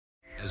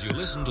As you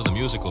listen to the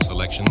musical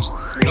selections,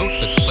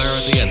 note the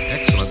clarity and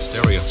excellent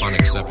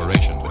stereophonic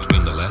separation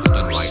between the left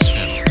and right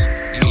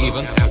channels,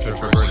 even after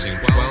traversing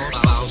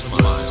 12,000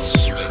 miles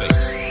through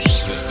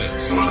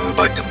space.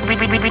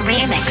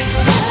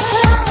 Remix.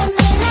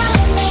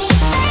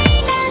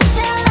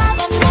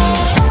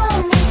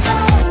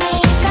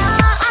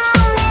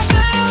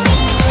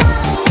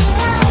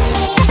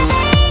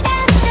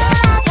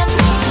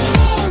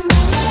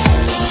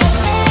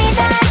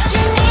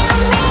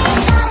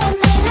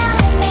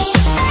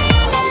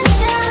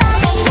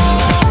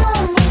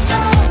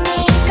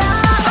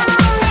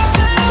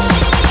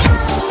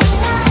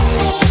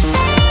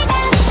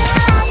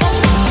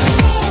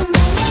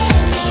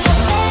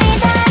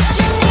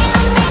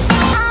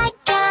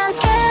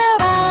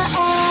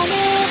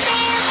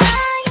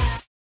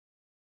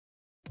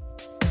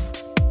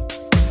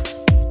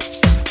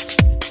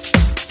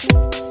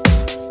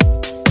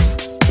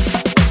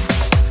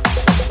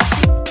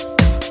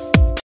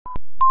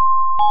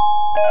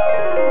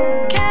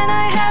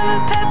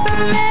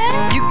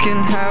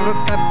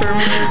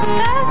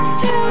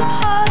 That's too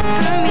hot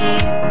for me.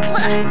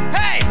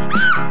 Hey!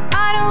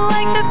 I don't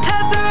like the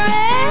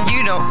peppermint.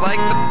 You don't like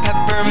the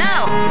peppermint?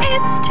 No,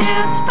 it's too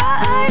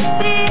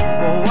spicy.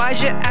 Well, why'd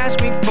you ask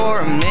me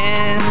for a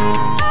mint?